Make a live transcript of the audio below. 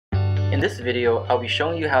In this video, I'll be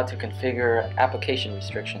showing you how to configure application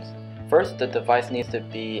restrictions. First, the device needs to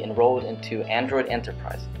be enrolled into Android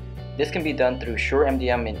Enterprise. This can be done through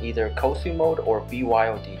SureMDM in either COSU mode or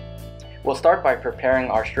BYOD. We'll start by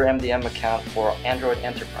preparing our SureMDM account for Android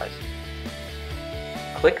Enterprise.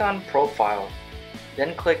 Click on Profile,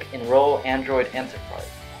 then click Enroll Android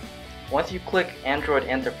Enterprise. Once you click Android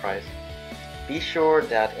Enterprise, be sure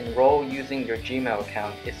that Enroll using your Gmail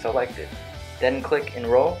account is selected. Then click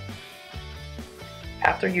Enroll.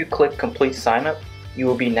 After you click Complete Signup, you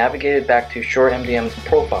will be navigated back to SureMDM's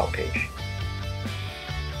profile page.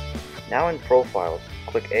 Now in Profiles,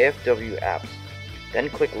 click AFW Apps, then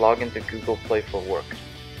click Login to Google Play for Work.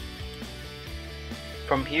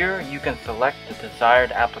 From here, you can select the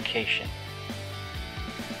desired application.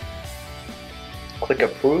 Click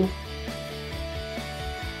Approve,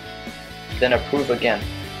 then Approve again.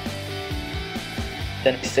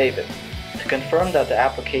 Then save it. To confirm that the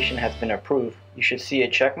application has been approved, you should see a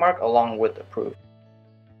checkmark along with Approved.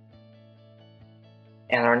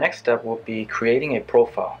 And our next step will be creating a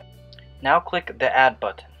profile. Now click the Add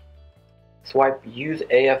button. Swipe Use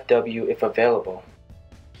AFW if available.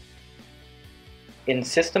 In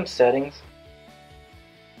System Settings,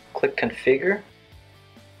 click Configure,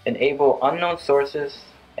 Enable Unknown Sources,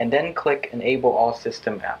 and then click Enable All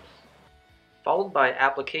System Apps. Followed by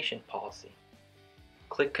Application Policy.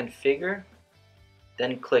 Click Configure,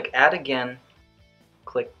 then click Add again,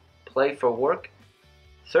 click Play for Work,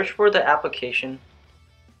 search for the application.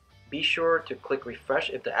 Be sure to click Refresh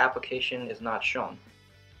if the application is not shown.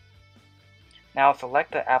 Now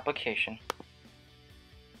select the application,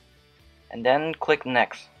 and then click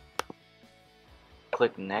Next.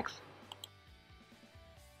 Click Next.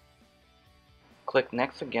 Click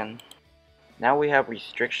Next again. Now we have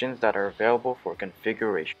restrictions that are available for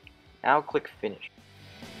configuration. Now click Finish.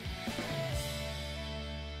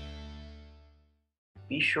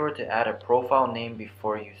 Be sure to add a profile name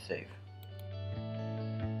before you save.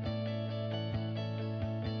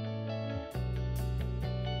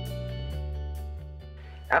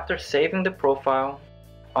 After saving the profile,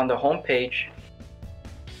 on the home page,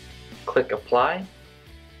 click Apply,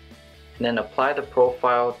 and then apply the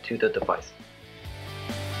profile to the device.